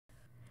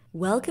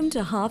Welcome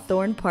to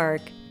Hawthorn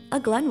Park, a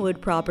Glenwood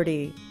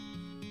property.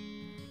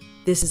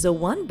 This is a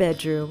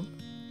one-bedroom,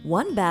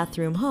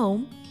 one-bathroom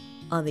home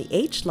on the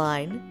H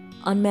Line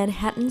on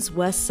Manhattan's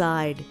west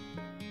side.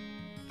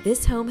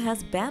 This home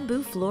has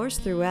bamboo floors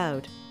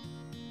throughout.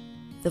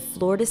 The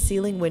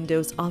floor-to-ceiling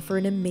windows offer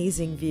an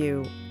amazing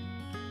view.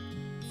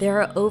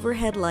 There are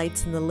overhead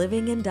lights in the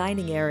living and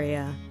dining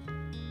area.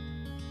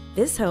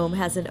 This home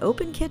has an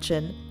open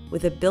kitchen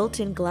with a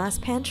built-in glass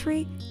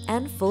pantry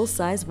and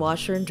full-size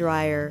washer and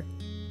dryer.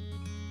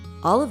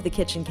 All of the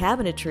kitchen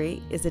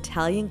cabinetry is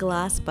Italian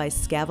glass by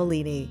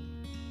Scavallini.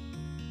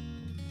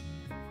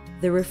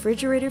 The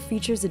refrigerator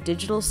features a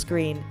digital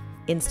screen,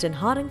 instant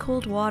hot and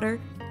cold water,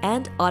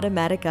 and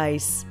automatic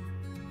ice.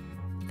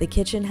 The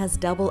kitchen has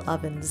double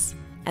ovens,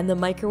 and the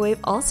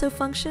microwave also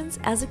functions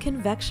as a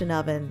convection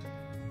oven.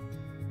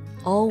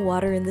 All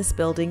water in this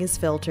building is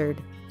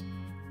filtered.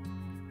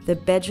 The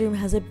bedroom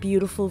has a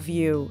beautiful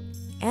view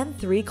and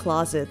 3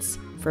 closets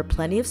for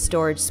plenty of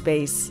storage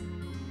space.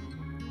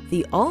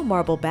 The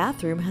all-marble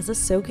bathroom has a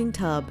soaking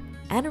tub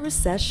and a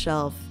recessed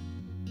shelf.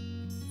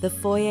 The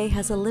foyer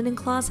has a linen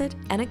closet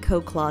and a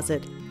coat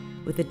closet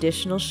with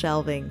additional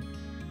shelving.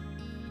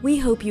 We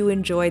hope you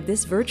enjoyed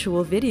this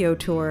virtual video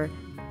tour.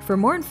 For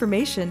more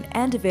information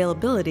and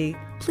availability,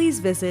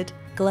 please visit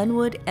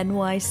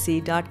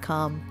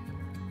glenwoodnyc.com.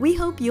 We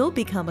hope you'll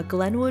become a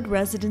Glenwood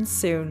resident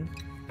soon.